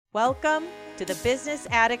Welcome to the Business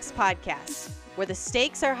Addicts Podcast, where the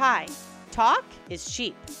stakes are high, talk is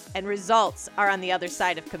cheap, and results are on the other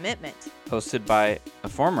side of commitment. Hosted by a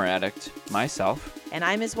former addict, myself, And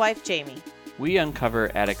I'm his wife, Jamie. we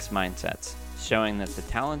uncover addicts' mindsets, showing that the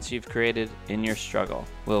talents you've created in your struggle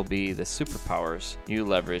will be the superpowers you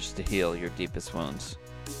leverage to heal your deepest wounds.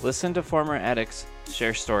 Listen to former addicts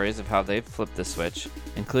share stories of how they've flipped the switch,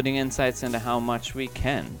 including insights into how much we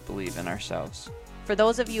can believe in ourselves. For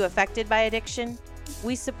those of you affected by addiction,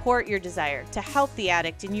 we support your desire to help the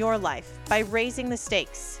addict in your life by raising the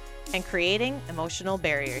stakes and creating emotional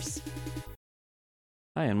barriers.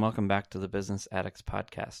 Hi, and welcome back to the Business Addicts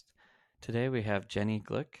Podcast. Today we have Jenny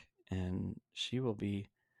Glick, and she will be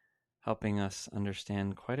helping us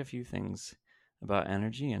understand quite a few things about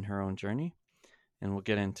energy and her own journey, and we'll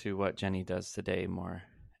get into what Jenny does today more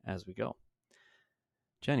as we go.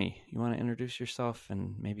 Jenny, you want to introduce yourself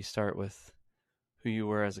and maybe start with who you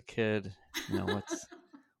were as a kid? You know,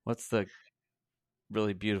 what's the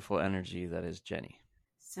really beautiful energy that is Jenny?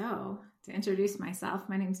 So, to introduce myself,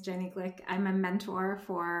 my name is Jenny Glick. I'm a mentor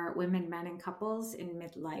for women, men, and couples in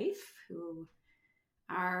midlife who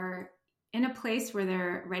are in a place where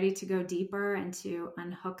they're ready to go deeper and to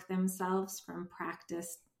unhook themselves from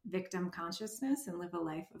practiced victim consciousness and live a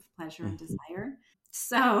life of pleasure and desire.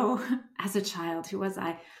 So, as a child, who was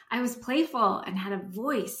I? I was playful and had a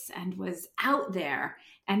voice and was out there,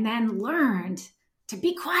 and then learned to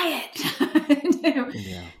be quiet,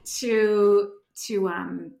 to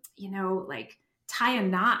tie a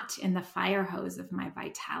knot in the fire hose of my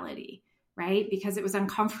vitality, right? Because it was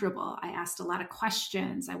uncomfortable. I asked a lot of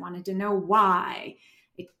questions. I wanted to know why.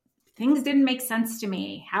 Things didn't make sense to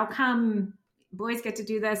me. How come boys get to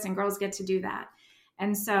do this and girls get to do that?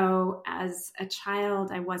 And so as a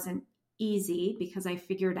child, I wasn't easy because I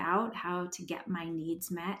figured out how to get my needs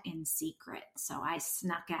met in secret. So I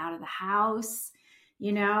snuck out of the house,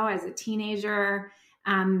 as a teenager.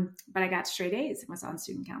 But I got straight A's and was on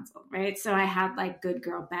student council, right? So I had like good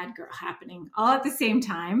girl, bad girl happening all at the same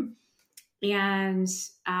time. And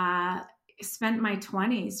spent my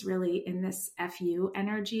 20s really in this FU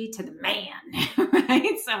energy to the man,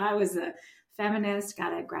 right? So I was a feminist,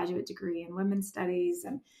 got a graduate degree in women's studies,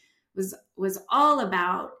 and was all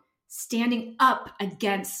about standing up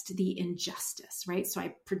against the injustice, right? So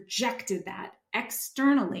I projected that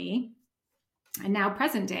externally. And now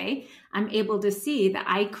present day, I'm able to see that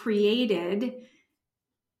I created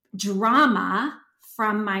drama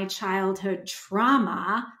from my childhood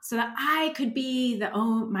trauma so that I could be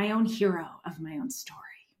my own hero of my own story,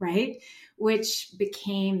 right? Which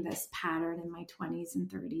became this pattern in my 20s and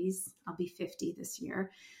 30s. I'll be 50 this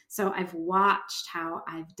year. So I've watched how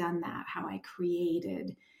I've done that, how I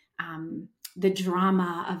created the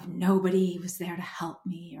drama of nobody was there to help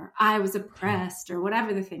me, or I was oppressed, or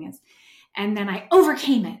whatever the thing is. And then I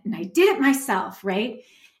overcame it and I did it myself, right?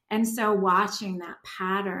 And so watching that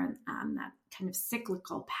pattern, that kind of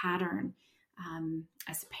cyclical pattern,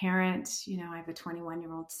 as a parent, I have a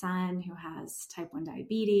 21-year-old son who has type 1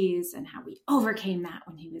 diabetes, and how we overcame that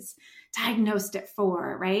when he was diagnosed at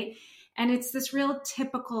 4, right? And it's this real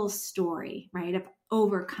typical story, right, of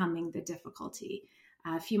overcoming the difficulty.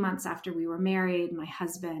 A few months after we were married, my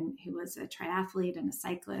husband, who was a triathlete and a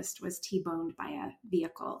cyclist, was T-boned by a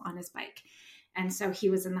vehicle on his bike. And so he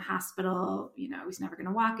was in the hospital, he's never going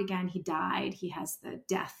to walk again. He died. He has the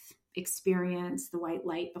death experience, the white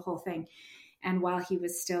light, the whole thing. And while he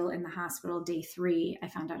was still in the hospital, day 3, I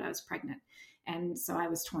found out I was pregnant. And so I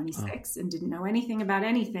was 26 and didn't know anything about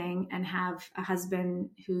anything, and have a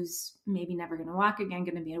husband who's maybe never going to walk again,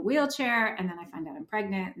 going to be in a wheelchair. And then I find out I'm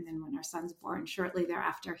pregnant. And then when our son's born, shortly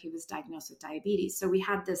thereafter, he was diagnosed with diabetes. So we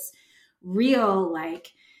had this real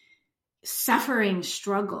suffering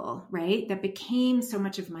struggle, right? That became so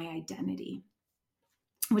much of my identity,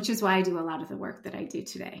 which is why I do a lot of the work that I do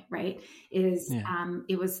today, right?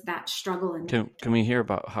 It was that struggle. And Can we hear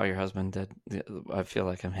about how your husband did? I feel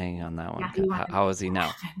like I'm hanging on that one. Yeah, how is he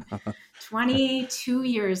now? 22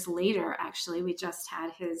 years later, actually, we just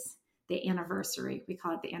had the anniversary. We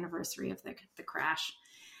call it the anniversary of the crash.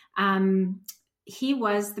 He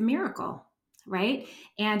was the miracle, right?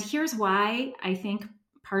 And here's why I think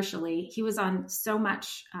partially he was on so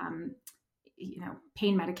much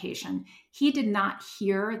pain medication. He did not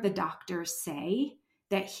hear the doctor say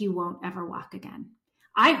that he won't ever walk again.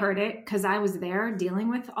 I heard it because I was there dealing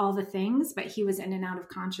with all the things, but he was in and out of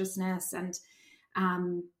consciousness. And,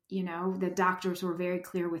 the doctors were very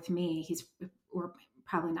clear with me. We're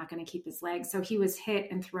probably not going to keep his legs. So he was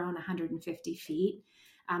hit and thrown 150 feet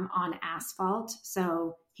on asphalt.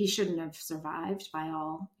 So he shouldn't have survived by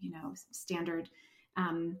all, standard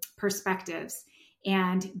perspectives.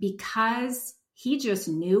 And because he just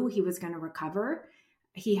knew he was going to recover,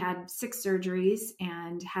 he had 6 surgeries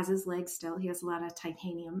and has his legs still. He has a lot of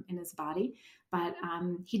titanium in his body, but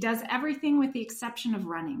he does everything with the exception of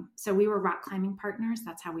running. So we were rock climbing partners.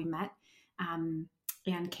 That's how we met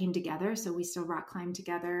and came together. So we still rock climb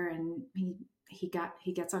together, and he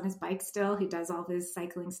gets on his bike still. He does all his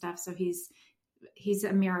cycling stuff. So he's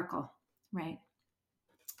a miracle, right?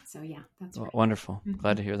 So yeah, that's right. Wonderful. Mm-hmm.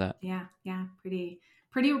 Glad to hear that. Yeah.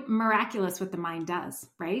 Pretty miraculous what the mind does,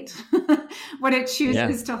 right? What it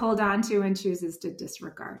chooses to hold on to and chooses to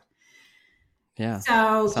disregard. Yeah.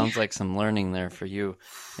 So sounds like some learning there for you,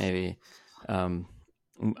 maybe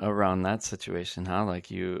around that situation, huh? Like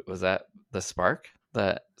was that the spark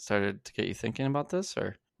that started to get you thinking about this,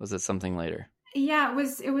 or was it something later? Yeah,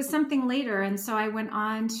 it was something later. And so I went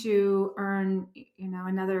on to earn,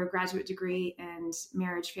 another graduate degree in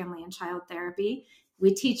marriage, family, and child therapy.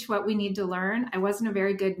 We teach what we need to learn. I wasn't a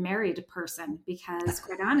very good married person because,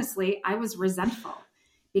 quite honestly, I was resentful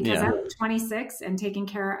because I was 26 and taking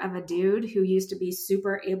care of a dude who used to be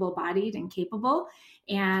super able-bodied and capable.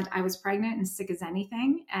 And I was pregnant and sick as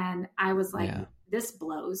anything. And I was like, this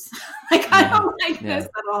blows. I don't like this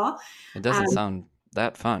at all. It doesn't sound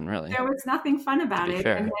that fun, really. There was nothing fun about it.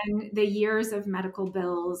 Fair. And then the years of medical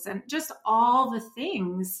bills and just all the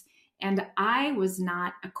things. And I was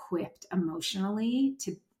not equipped emotionally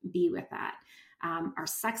to be with that. Our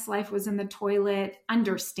sex life was in the toilet,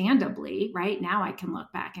 understandably. Right now I can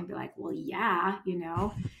look back and be like, well, yeah,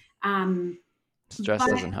 Stress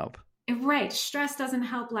doesn't help. Right. Stress doesn't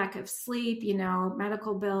help, lack of sleep,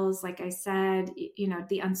 medical bills, like I said,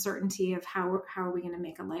 the uncertainty of how are we going to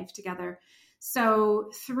make a life together.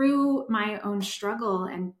 So through my own struggle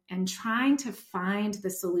and trying to find the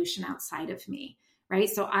solution outside of me, right?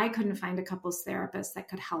 So I couldn't find a couples therapist that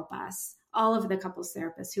could help us. All of the couples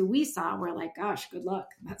therapists who we saw were like, gosh, good luck.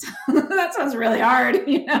 That sounds really hard,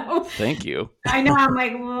 Thank you. I know. I'm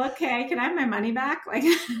like, well, okay, can I have my money back? Like,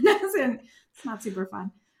 it's not super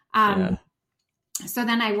fun. So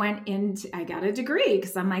then I got a degree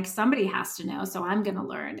because I'm like, somebody has to know, so I'm going to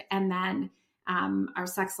learn. And then our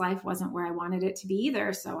sex life wasn't where I wanted it to be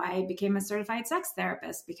either. So I became a certified sex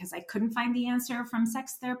therapist because I couldn't find the answer from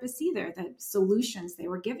sex therapists either. The solutions they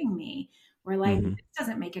were giving me were like, It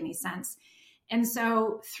doesn't make any sense. And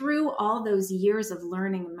so through all those years of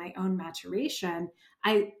learning and my own maturation,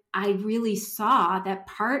 I really saw that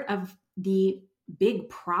part of the big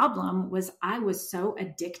problem was I was so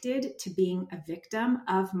addicted to being a victim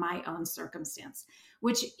of my own circumstance,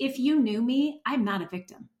 which if you knew me, I'm not a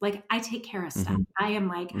victim. Like I take care of stuff. I am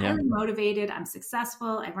like highly motivated. I'm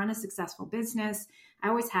successful. I run a successful business. I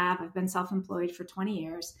always have. I've been self-employed for 20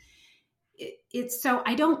 years. It's so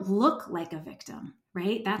I don't look like a victim,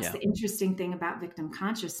 right? That's the interesting thing about victim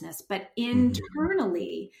consciousness. But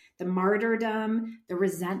internally, the martyrdom, the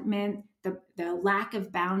resentment, the lack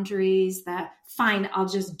of boundaries, the fine, I'll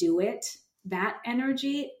just do it, that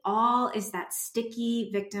energy, all is that sticky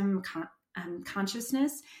victim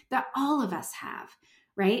consciousness that all of us have,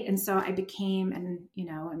 right? And so I became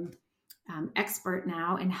an expert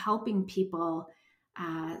now in helping people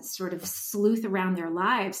sort of sleuth around their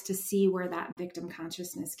lives to see where that victim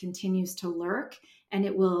consciousness continues to lurk, and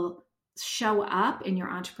it will show up in your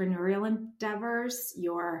entrepreneurial endeavors,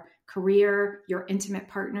 your career, your intimate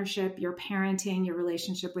partnership, your parenting, your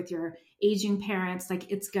relationship with your aging parents. Like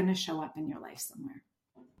it's going to show up in your life somewhere.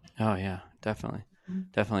 Oh yeah, definitely.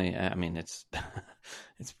 Definitely. I mean, it's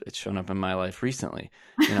shown up in my life recently.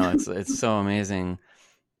 It's so amazing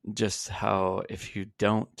just how if you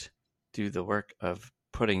don't do the work of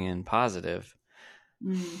putting in positive,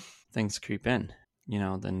 things creep in,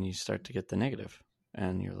 then you start to get the negative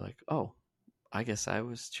and you're like, oh, I guess I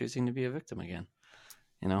was choosing to be a victim again,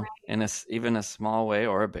 right. In even a small way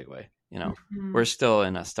or a big way, we're still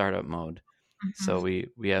in a startup mode. So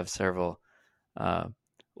we have several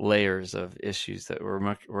layers of issues that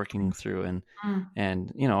we're working through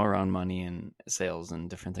and around money and sales and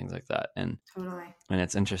different things like that. And totally. And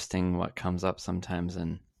it's interesting what comes up sometimes.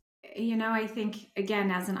 And I think,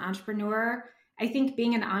 again, as an entrepreneur, I think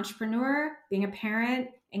being an entrepreneur, being a parent,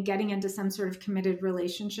 and getting into some sort of committed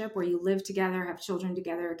relationship where you live together, have children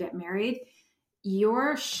together, get married,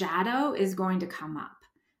 your shadow is going to come up,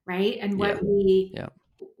 right? And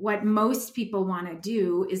what most people want to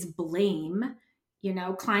do is blame,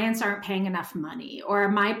 clients aren't paying enough money, or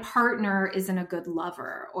my partner isn't a good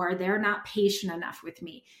lover, or they're not patient enough with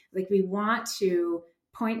me. Like we want to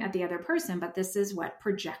point at the other person, but this is what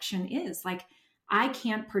projection is. Like I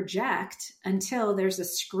can't project until there's a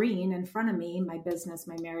screen in front of me, my business,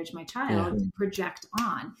 my marriage, my child, to project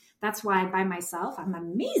on. That's why by myself, I'm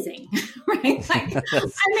amazing, right? Like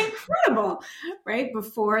I'm incredible, right?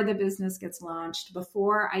 Before the business gets launched,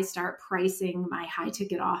 before I start pricing my high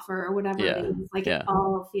ticket offer or whatever it is, like it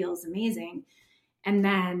all feels amazing. And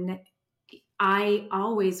then I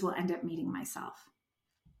always will end up meeting myself.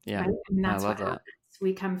 Yeah. Right? And that's I love what that. happens.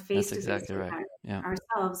 We come face to face with right.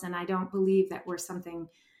 ourselves. And I don't believe that we're something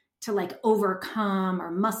to like overcome or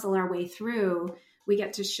muscle our way through. We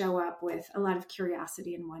get to show up with a lot of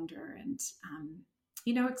curiosity and wonder and,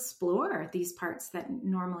 explore these parts that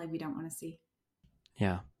normally we don't want to see.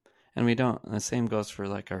 Yeah. And the same goes for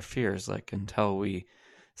like our fears, like until we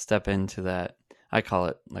step into that, I call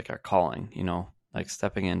it like our calling, like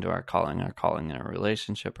stepping into our calling in a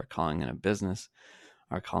relationship, our calling in a business,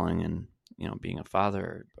 our calling in, being a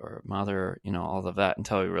father or a mother, all of that,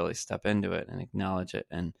 until we really step into it and acknowledge it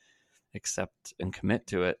and accept and commit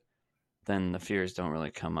to it, then the fears don't really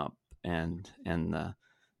come up and the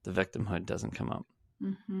victimhood doesn't come up.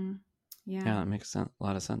 Mm-hmm. Yeah. Yeah, that makes a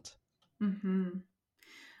lot of sense. Mm-hmm.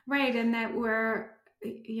 Right. And that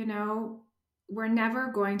we're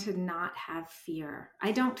never going to not have fear.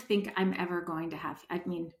 I don't think I'm ever going to have,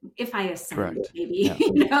 if I ascend, maybe,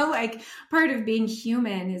 like part of being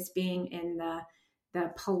human is being in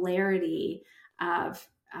the polarity of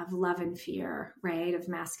love and fear, right? Of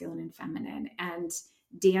masculine and feminine, and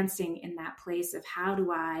dancing in that place of how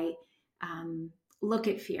do I look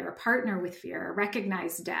at fear, partner with fear,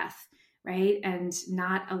 recognize death, right? And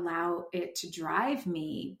not allow it to drive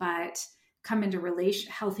me, but come into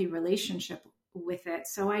healthy relationship with it.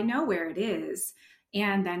 So I know where it is.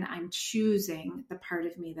 And then I'm choosing the part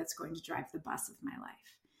of me that's going to drive the bus of my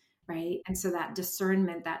life. Right. And so that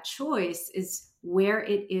discernment, that choice is where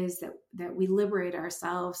it is that we liberate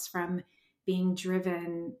ourselves from being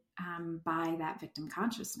driven by that victim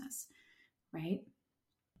consciousness. Right.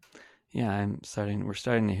 Yeah. We're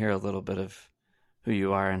starting to hear a little bit of who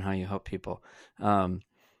you are and how you help people.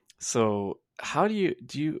 So how do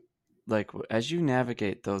you like, as you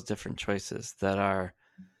navigate those different choices that are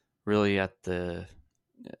really at the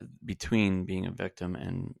between being a victim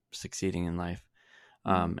and succeeding in life,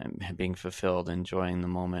 and being fulfilled, enjoying the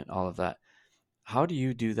moment, all of that, how do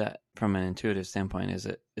you do that from an intuitive standpoint? Is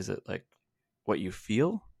it like what you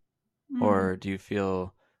feel, or do you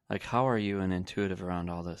feel like, how are you an intuitive around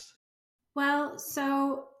all this? Well,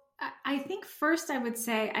 so I think first I would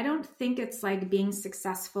say, I don't think it's like being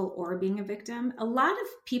successful or being a victim. A lot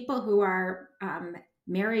of people who are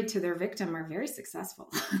married to their victim are very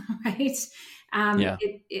successful, right?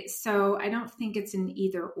 So I don't think it's an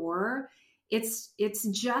either or. It's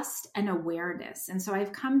just an awareness. And so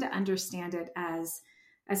I've come to understand it as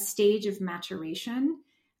a stage of maturation.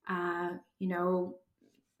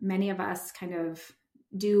 Many of us kind of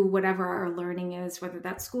do whatever our learning is, whether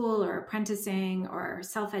that's school or apprenticing or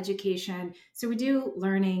self-education. So we do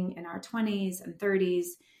learning in our 20s and 30s,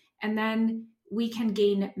 and then we can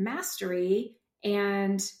gain mastery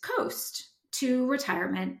and coast to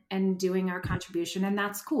retirement and doing our contribution. And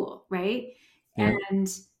that's cool. Right. Yeah.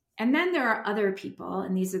 And then there are other people,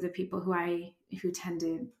 and these are the people who tend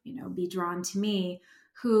to, be drawn to me,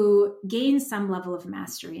 who gain some level of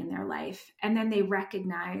mastery in their life. And then they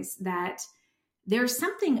recognize that there's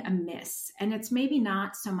something amiss, and it's maybe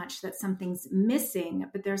not so much that something's missing,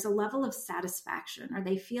 but there's a level of satisfaction, or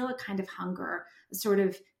they feel a kind of hunger, a sort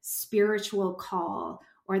of spiritual call,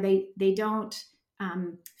 or they don't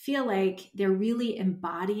feel like they're really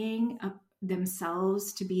embodying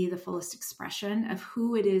themselves to be the fullest expression of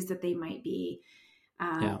who it is that they might be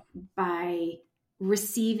by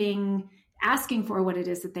asking for what it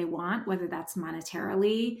is that they want, whether that's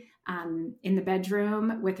monetarily, in the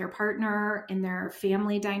bedroom with their partner, in their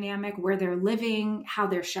family dynamic, where they're living, how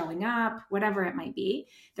they're showing up, whatever it might be.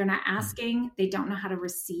 They're not asking, they don't know how to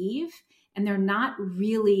receive, and they're not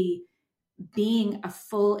really being a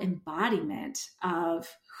full embodiment of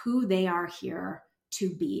who they are here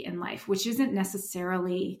to be in life, which isn't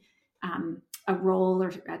necessarily a role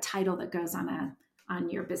or a title that goes on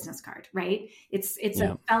your business card, right? It's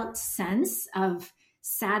a felt sense of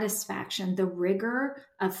satisfaction, the rigor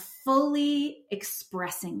of fully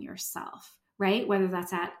expressing yourself, right? Whether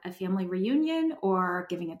that's at a family reunion or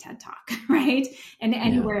giving a TED Talk, right? And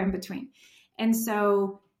anywhere in between. And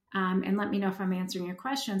so, and let me know if I'm answering your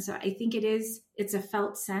question. So I think it's a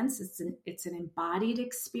felt sense. It's an embodied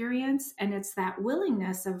experience. And it's that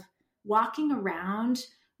willingness of walking around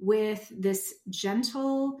with this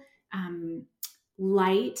gentle,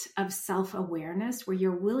 light of self-awareness, where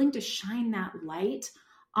you're willing to shine that light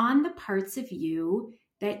on the parts of you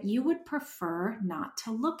that you would prefer not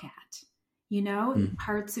to look at. Mm.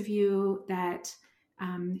 Parts of you that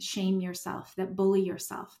shame yourself, that bully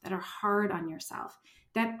yourself, that are hard on yourself,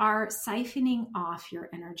 that are siphoning off your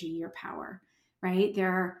energy, your power, right?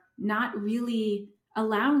 They're not really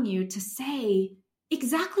allowing you to say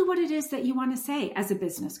exactly what it is that you want to say as a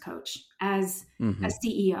business coach, as Mm-hmm. a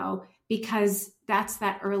CEO, because that's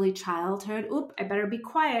that early childhood. Oop, I better be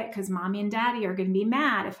quiet because mommy and daddy are going to be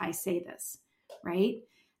mad if I say this, right?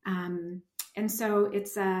 And so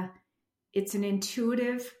it's an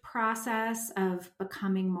intuitive process of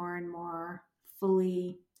becoming more and more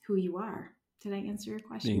fully who you are. Did I answer your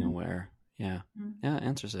question? Being aware. Yeah. Mm. Yeah, it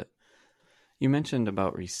answers it. You mentioned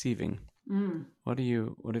about receiving. Mm. What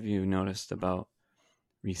have you noticed about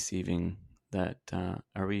receiving that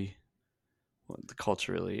are we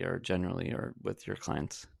culturally or generally or with your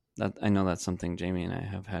clients? That I know that's something Jamie and I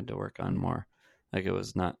have had to work on more. Like it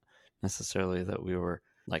was not necessarily that we were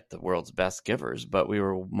like the world's best givers, but we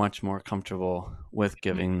were much more comfortable with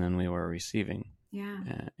giving than we were receiving.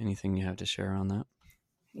 Yeah. Anything you have to share on that?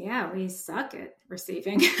 Yeah, we suck at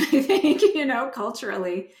receiving, I think,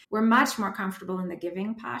 culturally. We're much more comfortable in the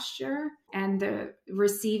giving posture, and the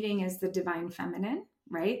receiving is the divine feminine,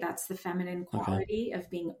 right? That's the feminine quality of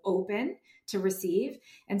being open to receive.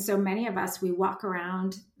 And so many of us, we walk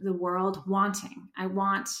around the world wanting, I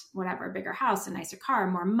want whatever, a bigger house, a nicer car,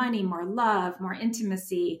 more money, more love, more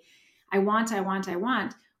intimacy. I want.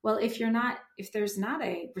 Well, if there's not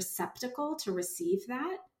a receptacle to receive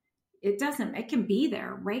that, it can be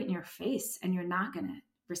there right in your face and you're not going to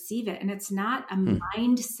receive it. And it's not a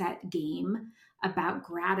mindset game about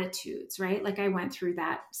gratitudes, right? Like I went through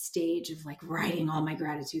that stage of like writing all my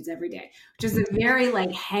gratitudes every day, which is a very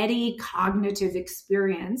like heady cognitive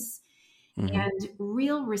experience. Mm-hmm. And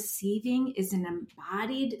real receiving is an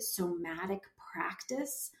embodied somatic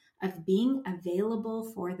practice of being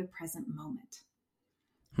available for the present moment.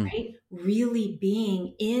 Right? Really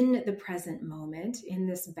being in the present moment, in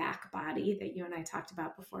this back body that you and I talked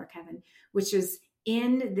about before, Kevin, which is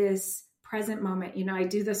in this present moment. I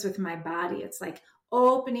do this with my body. It's like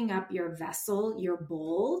opening up your vessel, your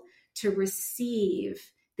bowl, to receive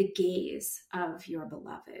the gaze of your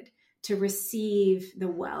beloved, to receive the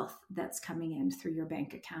wealth that's coming in through your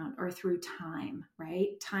bank account or through time,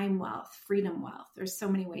 right? Time wealth, freedom wealth. There's so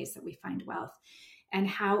many ways that we find wealth. And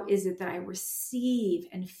how is it that I receive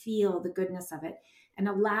and feel the goodness of it and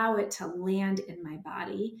allow it to land in my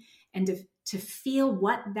body and to feel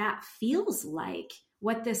what that feels like,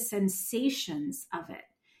 what the sensations of it.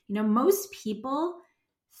 Most people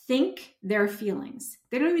think their feelings.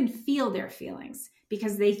 They don't even feel their feelings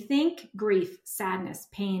because they think grief, sadness,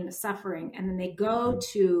 pain, suffering, and then they go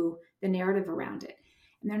to the narrative around it.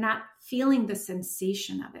 And they're not feeling the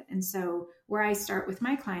sensation of it. And so where I start with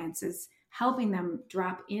my clients is helping them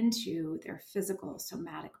drop into their physical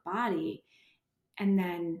somatic body and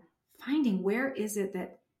then finding where is it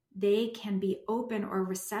that they can be open or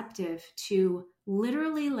receptive to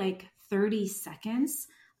literally like 30 seconds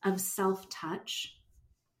of self-touch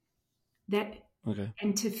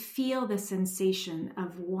and to feel the sensation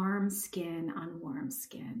of warm skin on warm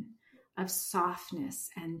skin, of softness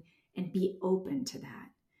and be open to that.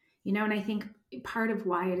 And I think part of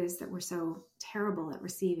why it is that we're so terrible at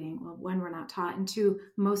receiving, well, one, we're not taught, and two,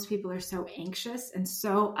 most people are so anxious and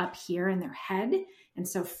so up here in their head and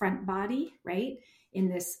so front body, right? In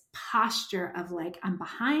this posture of like, I'm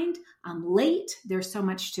behind, I'm late, there's so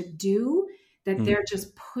much to do that they're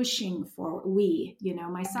just pushing forward.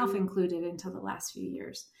 Myself included until the last few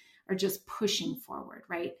years, are just pushing forward,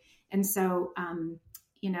 right? And so,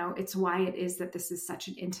 it's why it is that this is such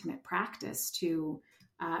an intimate practice to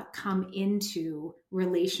come into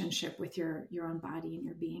relationship with your own body and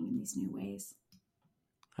your being in these new ways.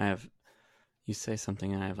 You say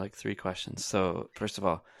something and I have like 3 questions. So first of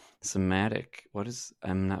all, somatic,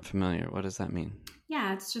 I'm not familiar. What does that mean?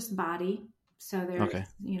 Yeah, it's just body. So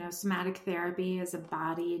there's, somatic therapy is a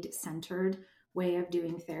bodied centered way of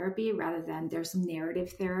doing therapy rather than there's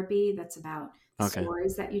narrative therapy that's about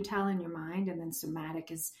stories that you tell in your mind. And then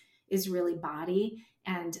somatic is really body.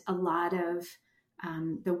 And a lot of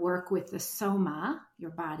the work with the soma,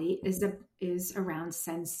 your body, is around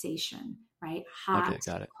sensation, right? Hot,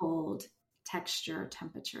 cold, texture,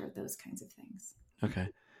 temperature, those kinds of things. Okay.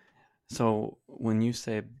 So when you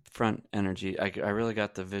say front energy, I really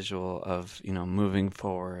got the visual of, moving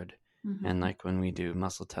forward. Mm-hmm. And like when we do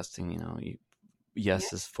muscle testing,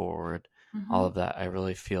 yes is forward, all of that. I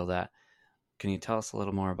really feel that. Can you tell us a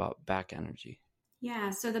little more about back energy? Yeah.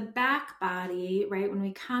 So the back body, right? When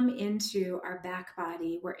we come into our back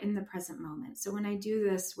body, we're in the present moment. So when I do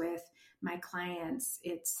this with my clients,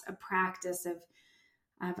 it's a practice of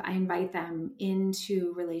I invite them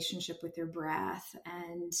into relationship with their breath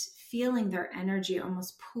and feeling their energy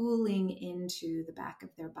almost pooling into the back of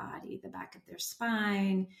their body, the back of their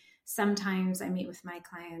spine. Sometimes I meet with my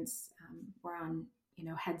clients, we're on,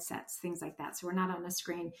 headsets, things like that. So we're not on a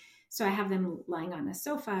screen. So I have them lying on a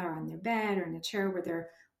sofa or on their bed or in a chair where they're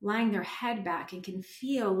lying their head back and can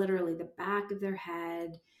feel literally the back of their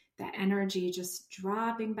head, that energy just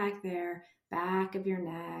dropping back there, back of your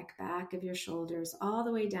neck, back of your shoulders, all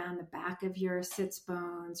the way down the back of your sits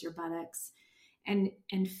bones, your buttocks, and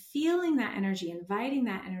feeling that energy, inviting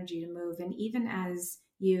that energy to move. And even as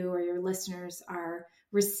you or your listeners are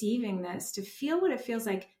receiving this, to feel what it feels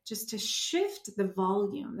like, just to shift the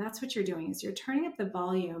volume. That's what you're doing, is you're turning up the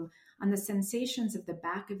volume on the sensations of the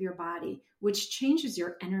back of your body, which changes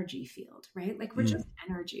your energy field, right? Like we're just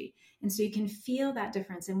energy. And so you can feel that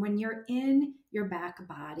difference. And when you're in your back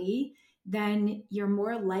body, then you're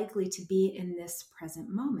more likely to be in this present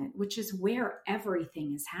moment, which is where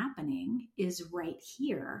everything is happening, is right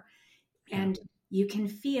here. Yeah. And you can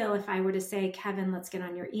feel, if I were to say, Kevin, let's get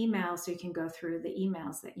on your email so you can go through the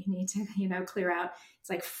emails that you need to, clear out. It's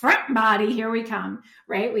like front body, here we come,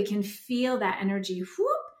 right? We can feel that energy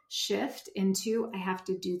whoop, shift into, I have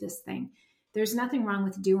to do this thing. There's nothing wrong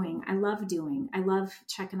with doing. I love doing. I love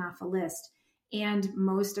checking off a list. And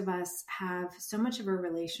most of us have so much of a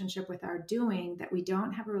relationship with our doing that we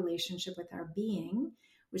don't have a relationship with our being,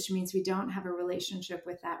 which means we don't have a relationship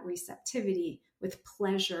with that receptivity, with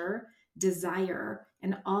pleasure, desire,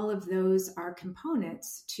 and all of those are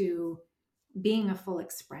components to being a full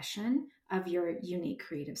expression of your unique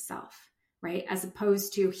creative self, right? As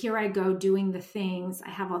opposed to, here I go doing the things, I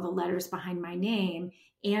have all the letters behind my name,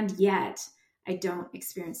 and yet I don't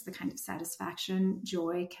experience the kind of satisfaction,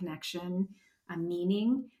 joy, connection,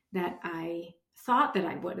 meaning that I thought that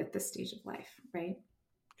I would at this stage of life, right?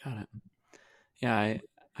 Got it. Yeah,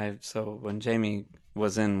 so when Jamie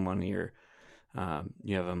was in one of your,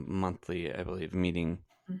 you have a monthly, I believe, meeting,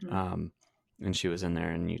 and she was in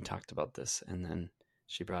there and you talked about this, and then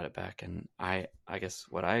she brought it back, and I guess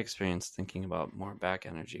what I experienced thinking about more back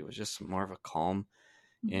energy was just more of a calm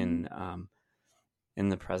in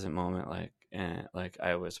the present moment, like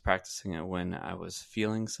I was practicing it when I was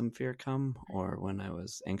feeling some fear come, or when I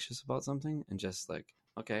was anxious about something, and just like,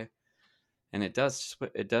 okay. And it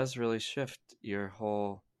does really shift your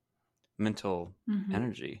whole mental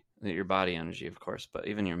energy, your body energy, of course, but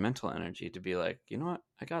even your mental energy, to be like, you know what,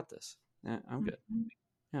 I got this. Yeah, I'm good.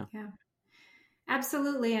 Yeah.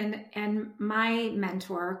 Absolutely. And my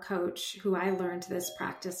mentor coach, who I learned this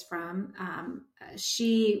practice from,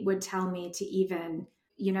 she would tell me to even,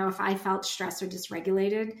 if I felt stressed or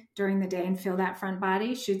dysregulated during the day and feel that front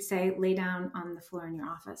body, she'd say, lay down on the floor in your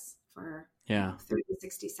office for 30 to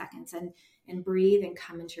 60 seconds and breathe and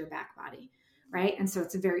come into your back body. Right. And so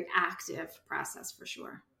it's a very active process for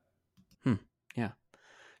sure. Yeah.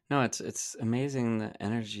 No, it's amazing the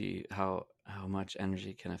energy, how much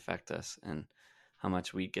energy can affect us, and how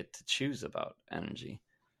much we get to choose about energy.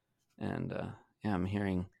 And I'm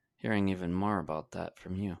hearing even more about that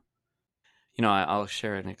from you. I'll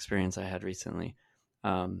share an experience I had recently.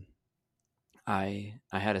 I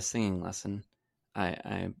had a singing lesson.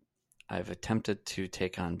 I've attempted to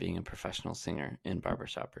take on being a professional singer in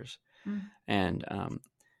barbershoppers. And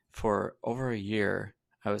for over a year,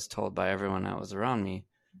 I was told by everyone that was around me,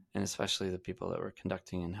 and especially the people that were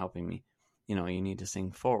conducting and helping me, you need to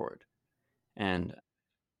sing forward. And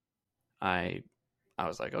I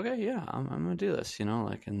was like, okay, yeah, I'm going to do this,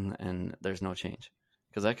 and there's no change,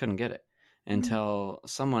 because I couldn't get it until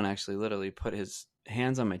someone actually literally put his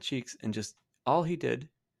hands on my cheeks, and just all he did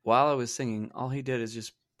while I was singing, all he did is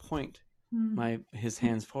just point his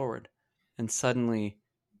hands forward, and suddenly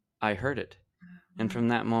I heard it. And from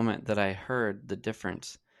that moment that I heard the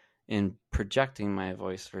difference in projecting my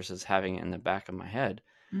voice versus having it in the back of my head,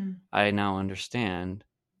 I now understand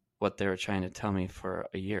what they were trying to tell me for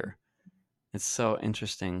a year. It's so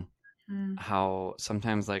interesting how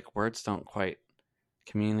sometimes like words don't quite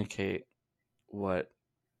communicate what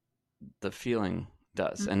the feeling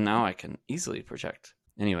does. And now I can easily project.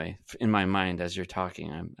 Anyway, in my mind, as you're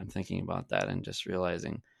talking, I'm thinking about that and just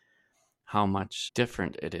realizing how much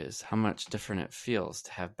different it is, how much different it feels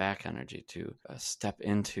to have back energy, to step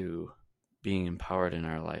into being empowered in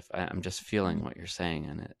our life. I'm just feeling what you're saying,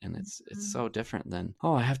 and it's so different than,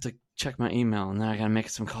 I have to check my email, and then I got to make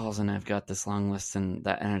some calls, and I've got this long list, and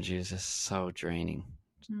that energy is just so draining.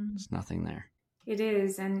 There's nothing there. It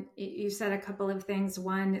is. And you said a couple of things.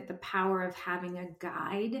 One, the power of having a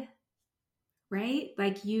guide, right?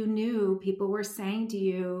 Like you knew people were saying to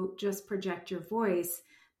you, just project your voice,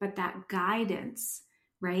 but that guidance,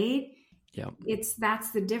 right? Yep.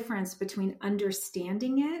 That's the difference between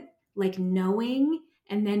understanding it, like knowing,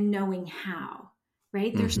 and then knowing how,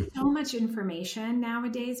 right? There's so much information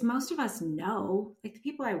nowadays. Most of us know, like the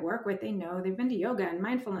people I work with, they know, they've been to yoga and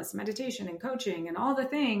mindfulness, meditation and coaching and all the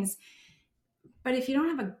things. But if you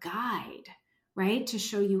don't have a guide, right, to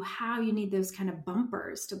show you how, you need those kind of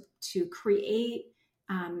bumpers to create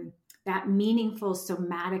that meaningful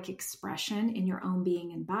somatic expression in your own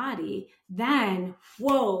being and body, then,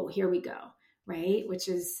 whoa, here we go, right? Which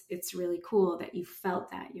is, it's really cool that you felt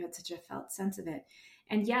that. You had such a felt sense of it.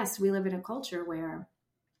 And yes, we live in a culture where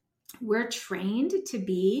we're trained to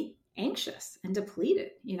be anxious and depleted.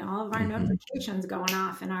 You know, all of our notifications going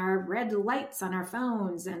off and our red lights on our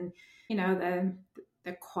phones, and you know,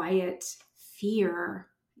 the quiet fear,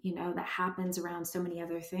 you know, that happens around so many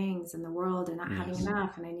other things in the world, and not having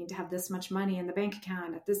enough, and I need to have this much money in the bank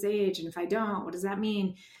account at this age, and if I don't, what does that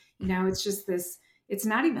mean? You know, it's just this, it's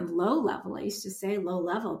not even low level. I used to say low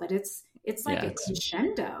level, but it's like a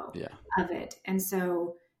crescendo of it. And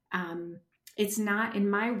so it's not, in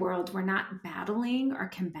my world, we're not battling or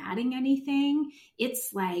combating anything.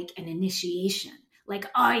 It's like an initiation. Like,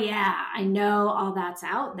 oh yeah, I know all that's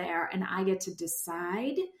out there, and I get to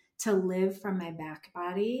decide to live from my back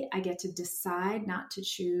body. I get to decide not to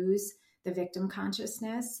choose the victim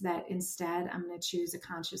consciousness, that instead I'm going to choose a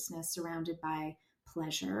consciousness surrounded by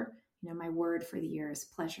pleasure. You know, my word for the year is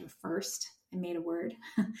pleasure first. I made a word.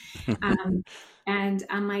 And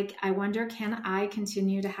I'm like, I wonder, can I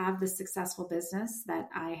continue to have the successful business that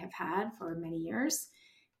I have had for many years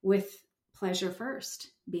with pleasure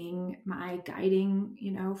first being my guiding,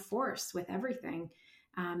 you know, force with everything?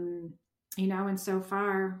 You know, and so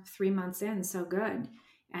far, 3 months in, so good.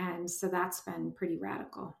 And so that's been pretty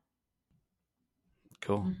radical.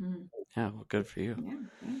 Cool. Yeah, well, good for you. Yeah,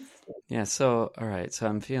 thanks. Yeah, so all right, so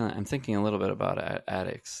I'm thinking a little bit about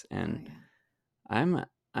addicts, and I'm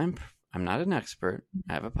not an expert.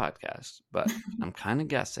 I have a podcast, but I'm kind of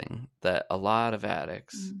guessing that a lot of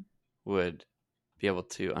addicts would be able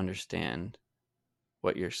to understand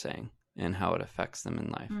what you're saying and how it affects them in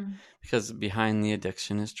life. Because behind the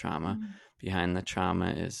addiction is trauma. Behind the trauma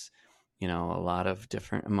is, you know, a lot of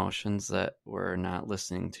different emotions that we're not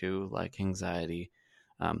listening to, like anxiety.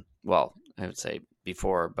 Well, I would say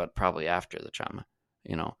before, but probably after the trauma,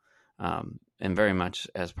 you know. And very much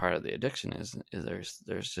as part of the addiction is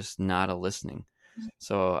there's just not a listening.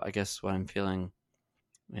 So I guess what I'm feeling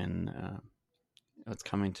and what's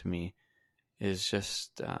coming to me is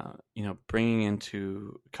just, you know, bringing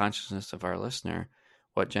into consciousness of our listener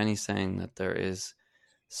what Jenny's saying, that there is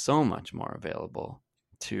so much more available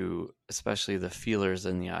to, especially the feelers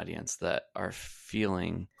in the audience that are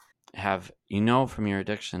feeling, have, you know, from your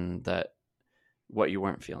addiction that what you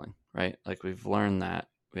weren't feeling, right? Like we've learned that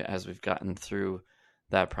as we've gotten through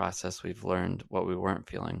that process, we've learned what we weren't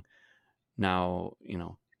feeling. Now, you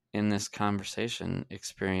know, in this conversation,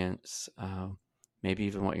 experience maybe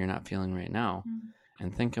even what you're not feeling right now,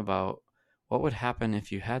 and think about what would happen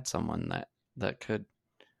if you had someone that could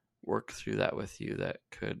work through that with you, that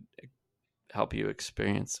could help you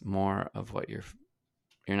experience more of what you're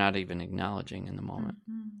not even acknowledging in the moment.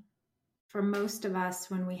 For most of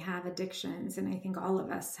us, when we have addictions, and I think all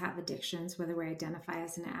of us have addictions, whether we identify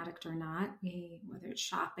as an addict or not, whether it's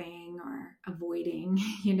shopping or avoiding,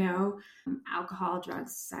 you know, alcohol,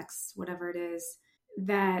 drugs, sex, whatever it is,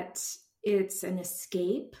 that it's an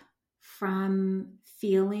escape from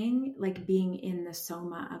feeling like being in the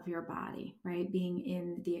soma of your body, right? Being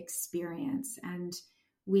in the experience. And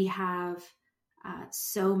we have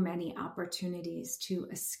so many opportunities to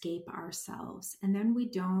escape ourselves. And then we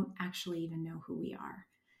don't actually even know who we are,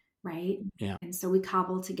 right? Yeah. And so we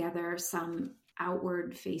cobble together some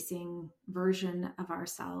outward facing version of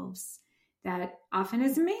ourselves that often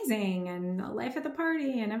is amazing and life at the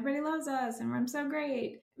party and everybody loves us and I'm so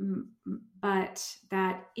great. But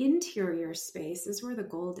that interior space is where the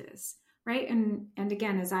gold is. Right. And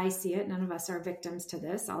again, as I see it, none of us are victims to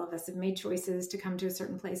this. All of us have made choices to come to a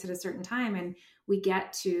certain place at a certain time. And we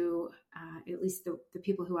get to, at least the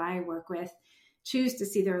people who I work with, choose to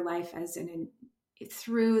see their life as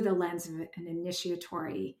through the lens of an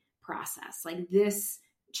initiatory process. Like this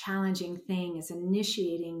challenging thing is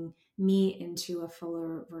initiating me into a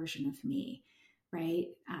fuller version of me. Right.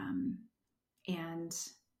 And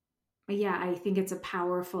yeah, I think it's a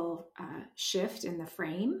powerful shift in the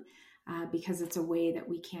frame. Because it's a way that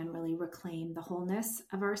we can really reclaim the wholeness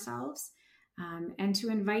of ourselves, and to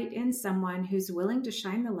invite in someone who's willing to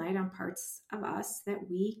shine the light on parts of us that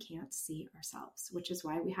we can't see ourselves, which is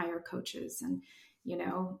why we hire coaches and, you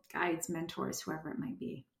know, guides, mentors, whoever it might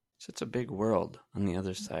be. So it's a big world on the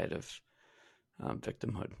other side of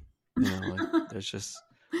victimhood. Like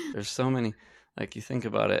there's so many, like you think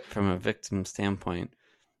about it from a victim standpoint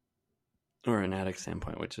or an addict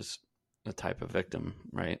standpoint, which is a type of victim,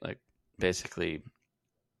 right? Like basically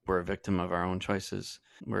we're a victim of our own choices.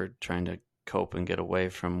 We're trying to cope and get away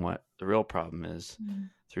from what the real problem is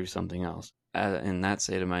through something else. In that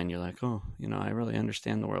state of mind, you're like, oh, I really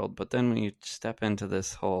understand the world. But then when you step into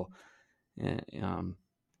this whole, I'm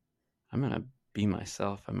going to be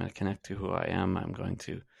myself. I'm going to connect to who I am. I'm going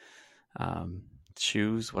to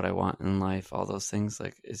choose what I want in life. All those things,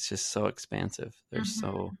 like it's just so expansive. There's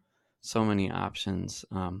so many options.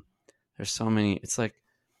 There's so many. It's like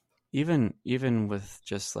even with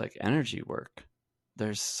just like energy work,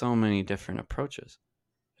 there's so many different approaches.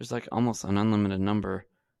 There's like almost an unlimited number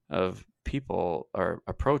of people or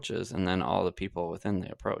approaches, and then all the people within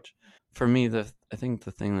the approach. For me, I think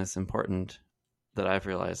the thing that's important that I've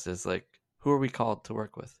realized is like, who are we called to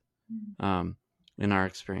work with in our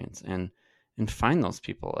experience, and find those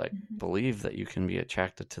people, like believe that you can be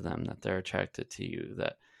attracted to them, that they're attracted to you,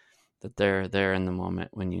 that they're there in the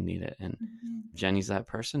moment when you need it. And if Jenny's that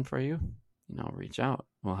person for you, reach out.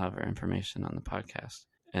 We'll have her information on the podcast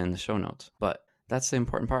and the show notes. But that's the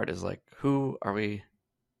important part, is like, who are we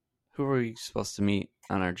supposed to meet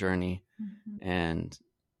on our journey, and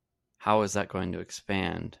how is that going to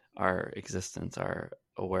expand our existence, our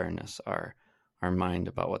awareness, our mind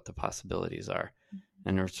about what the possibilities are.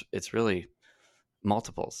 And it's really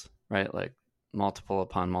multiples, right? Like multiple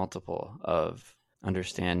upon multiple of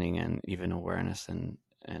understanding and even awareness and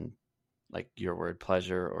like your word,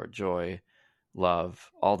 pleasure or joy, love,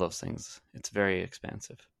 all those things. It's very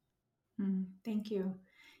expansive. Thank you.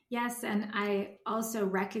 Yes, and I also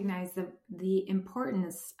recognize the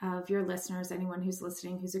importance of your listeners, anyone who's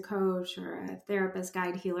listening, who's a coach or a therapist,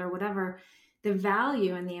 guide, healer, whatever, the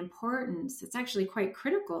value and the importance. It's actually quite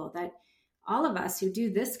critical that all of us who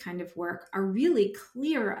do this kind of work are really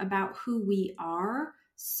clear about who we are,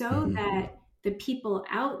 so that the people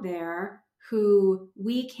out there who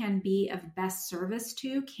we can be of best service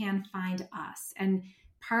to can find us. And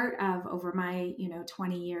part of, over my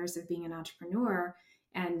 20 years of being an entrepreneur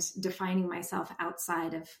and defining myself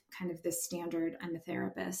outside of kind of this standard, I'm a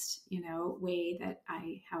therapist, way that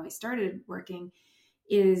how I started working,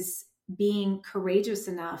 is being courageous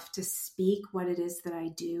enough to speak what it is that I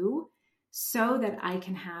do, so that I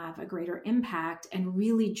can have a greater impact and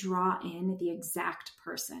really draw in the exact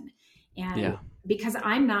person. And because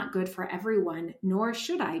I'm not good for everyone, nor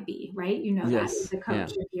should I be, right? That as a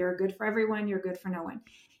coach, if you're good for everyone, you're good for no one.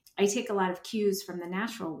 I take a lot of cues from the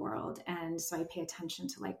natural world. And so I pay attention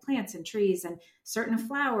to like plants and trees, and certain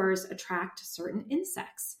flowers attract certain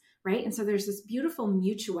insects, right? And so there's this beautiful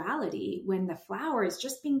mutuality when the flower is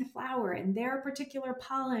just being the flower and their particular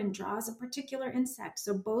pollen draws a particular insect.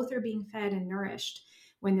 So both are being fed and nourished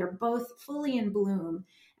when they're both fully in bloom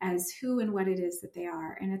as who and what it is that they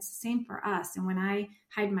are. And it's the same for us. And when I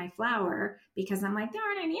hide my flower because I'm like, there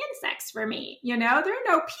aren't any insects for me, there are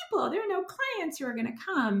no people, there are no clients who are going to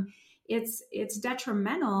come, it's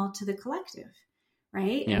detrimental to the collective.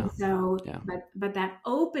 Right. Yeah. And so, but that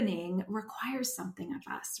opening requires something of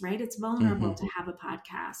us, right? It's vulnerable to have a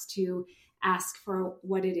podcast, to ask for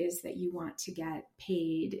what it is that you want to get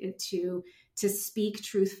paid, to speak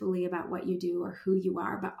truthfully about what you do or who you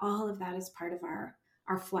are. But all of that is part of our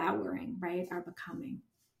flowering, right? Our becoming.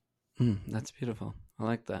 That's beautiful. I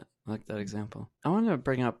like that. I like that example. I want to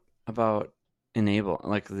bring up about enable,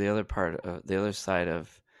 like the other part of the other side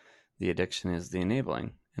of the addiction is the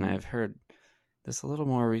enabling. And I've heard this a little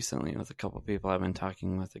more recently with a couple of people I've been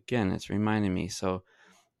talking with. Again, it's reminding me. So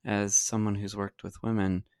as someone who's worked with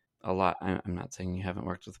women a lot, I'm not saying you haven't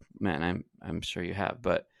worked with men. I'm sure you have,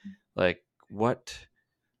 but like what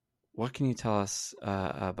can you tell us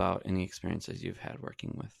about any experiences you've had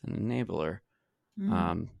working with an enabler?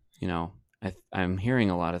 I'm hearing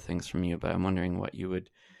a lot of things from you, but I'm wondering what you would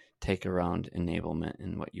take around enablement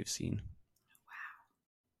and what you've seen.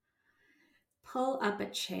 Pull up a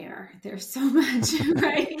chair. There's so much,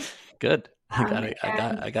 right? Good.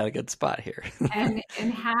 I got a good spot here. and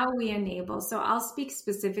how we enable. So I'll speak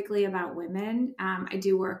specifically about women. I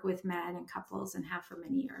do work with men and couples and have for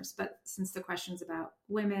many years, but since the question's about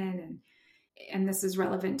women and this is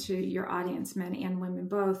relevant to your audience, men and women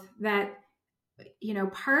both, that,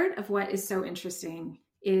 part of what is so interesting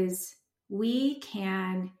is we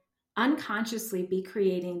can unconsciously be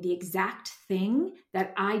creating the exact thing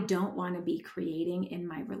that I don't want to be creating in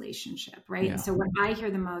my relationship, right? Yeah. And so what I hear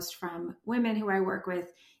the most from women who I work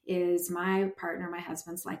with is my partner, my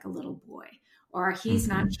husband's like a little boy, or he's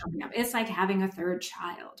not showing up. It's like having a third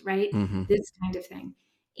child, right? This kind of thing.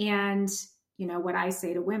 And, what I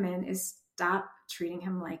say to women is stop treating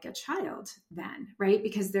him like a child then, right?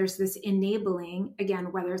 Because there's this enabling,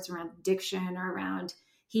 again, whether it's around addiction or around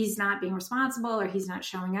he's not being responsible or he's not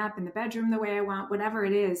showing up in the bedroom the way I want, whatever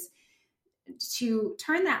it is, to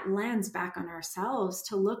turn that lens back on ourselves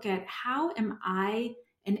to look at how am I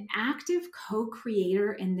an active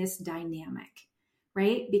co-creator in this dynamic,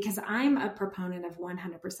 right? Because I'm a proponent of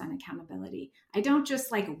 100% accountability. I don't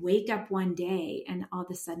just like wake up one day and all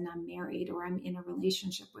of a sudden I'm married or I'm in a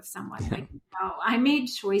relationship with someone. Like, no, I made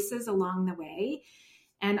choices along the way.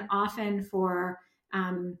 And often for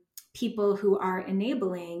people who are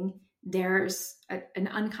enabling, there's an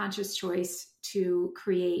unconscious choice to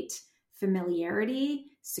create familiarity,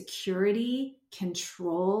 security,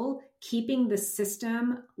 control, keeping the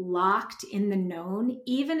system locked in the known,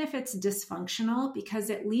 even if it's dysfunctional, because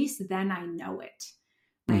at least then I know it,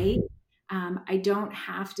 right? I don't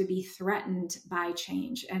have to be threatened by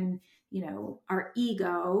change. And, our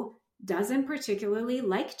ego doesn't particularly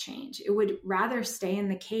like change. It would rather stay in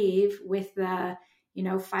the cave with the,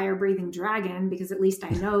 fire-breathing dragon, because at least I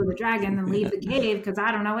know the dragon, than leave the cave because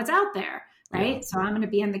I don't know what's out there. Right. Yeah. So I'm going to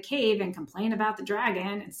be in the cave and complain about the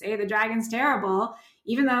dragon and say the dragon's terrible,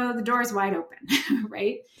 even though the door is wide open.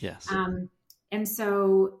 Right. Yes. And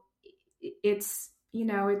so it's,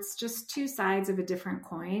 it's just two sides of a different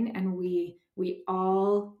coin. And we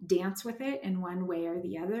all dance with it in one way or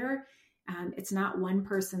the other. It's not one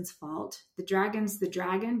person's fault. The dragon's the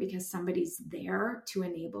dragon because somebody's there to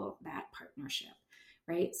enable that partnership.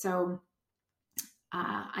 Right. So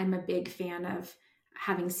I'm a big fan of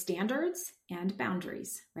having standards and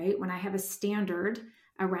boundaries, right? When I have a standard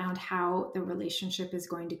around how the relationship is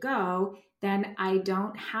going to go, then I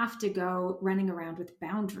don't have to go running around with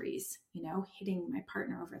boundaries, hitting my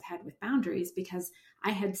partner over the head with boundaries, because I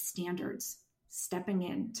had standards stepping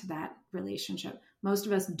into that relationship. Most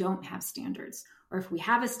of us don't have standards, or if we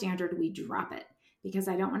have a standard, we drop it because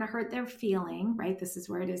I don't want to hurt their feeling, right? This is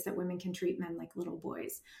where it is that women can treat men like little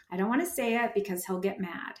boys. I don't want to say it because he'll get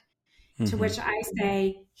mad. To which I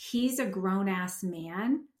say, he's a grown-ass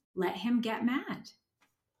man. Let him get mad.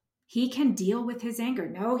 He can deal with his anger.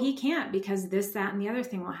 No, he can't, because this, that, and the other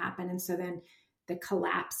thing will happen. And so then the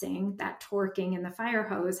collapsing, that torquing in the fire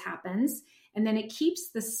hose happens. And then it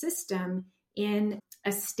keeps the system in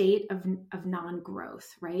a state of non-growth,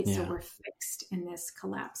 right? Yeah. So we're fixed in this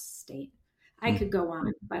collapsed state. I could go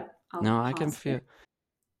on, but I can feel.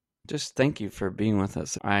 Just thank you for being with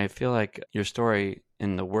us. I feel like your story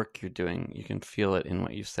and the work you're doing, you can feel it in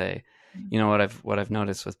what you say. What I've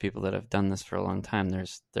noticed with people that have done this for a long time,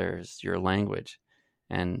 there's your language,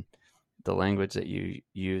 and the language that you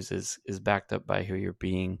use is backed up by who you're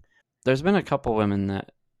being. There's been a couple women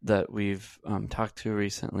that we've talked to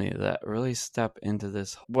recently that really step into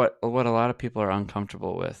this, what a lot of people are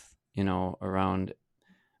uncomfortable with, around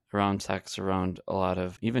sex, around a lot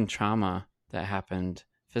of even trauma that happened,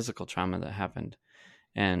 physical trauma that happened.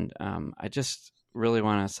 And I just really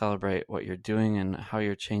want to celebrate what you're doing and how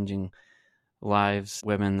you're changing lives,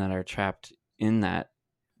 women that are trapped in that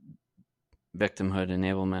victimhood,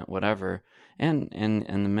 enablement, whatever, and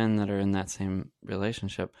the men that are in that same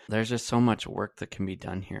relationship. There's just so much work that can be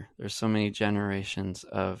done here. There's so many generations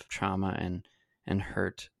of trauma and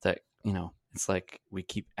hurt that, it's like we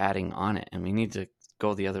keep adding on it, and we need to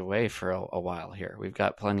go the other way for a while here. We've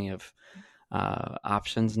got plenty of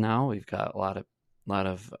options now. We've got a lot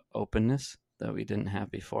of openness that we didn't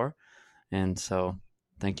have before. And so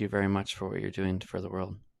thank you very much for what you're doing for the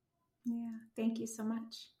world. Yeah. Thank you so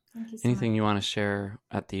much. Anything you want to share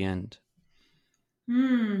at the end?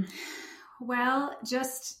 Well,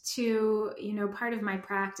 just to, part of my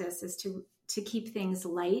practice is to keep things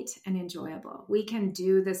light and enjoyable. We can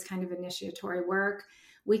do this kind of initiatory work.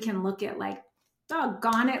 We can look at like,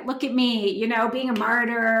 doggone it, look at me, being a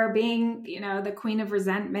martyr, being, the queen of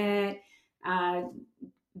resentment,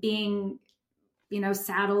 being,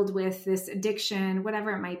 saddled with this addiction,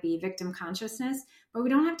 whatever it might be, victim consciousness. But we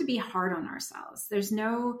don't have to be hard on ourselves.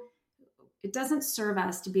 It doesn't serve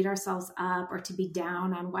us to beat ourselves up or to be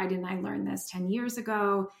down on why didn't I learn this 10 years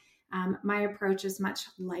ago? My approach is much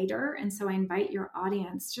lighter. And so I invite your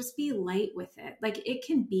audience, just be light with it. Like it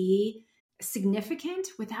can be significant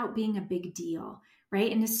without being a big deal,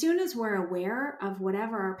 right? And as soon as we're aware of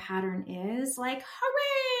whatever our pattern is, like,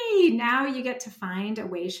 hooray, now you get to find a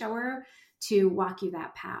way shower to walk you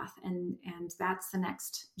that path. And that's the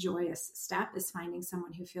next joyous step, is finding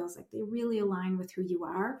someone who feels like they really align with who you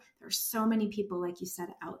are. There are so many people, like you said,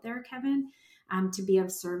 out there, Kevin. to be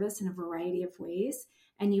of service in a variety of ways.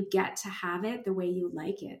 And you get to have it the way you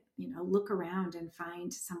like it. Look around and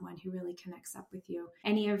find someone who really connects up with you.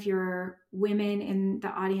 Any of your women in the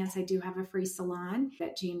audience, I do have a free salon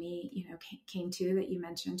that Jamie, came to that you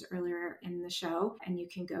mentioned earlier in the show. And you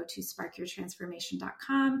can go to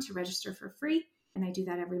sparkyourtransformation.com to register for free. And I do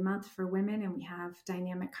that every month for women. And we have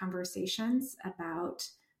dynamic conversations about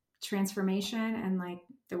transformation and like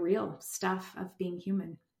the real stuff of being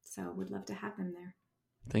human. So would love to have them there.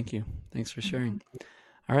 Thank you. Thanks for sharing.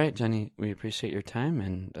 All right, Jenny, we appreciate your time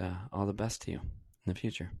and all the best to you in the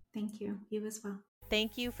future. Thank you. You as well.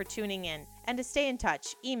 Thank you for tuning in. And to stay in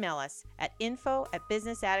touch, email us at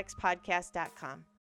info@businessaddictspodcast.com.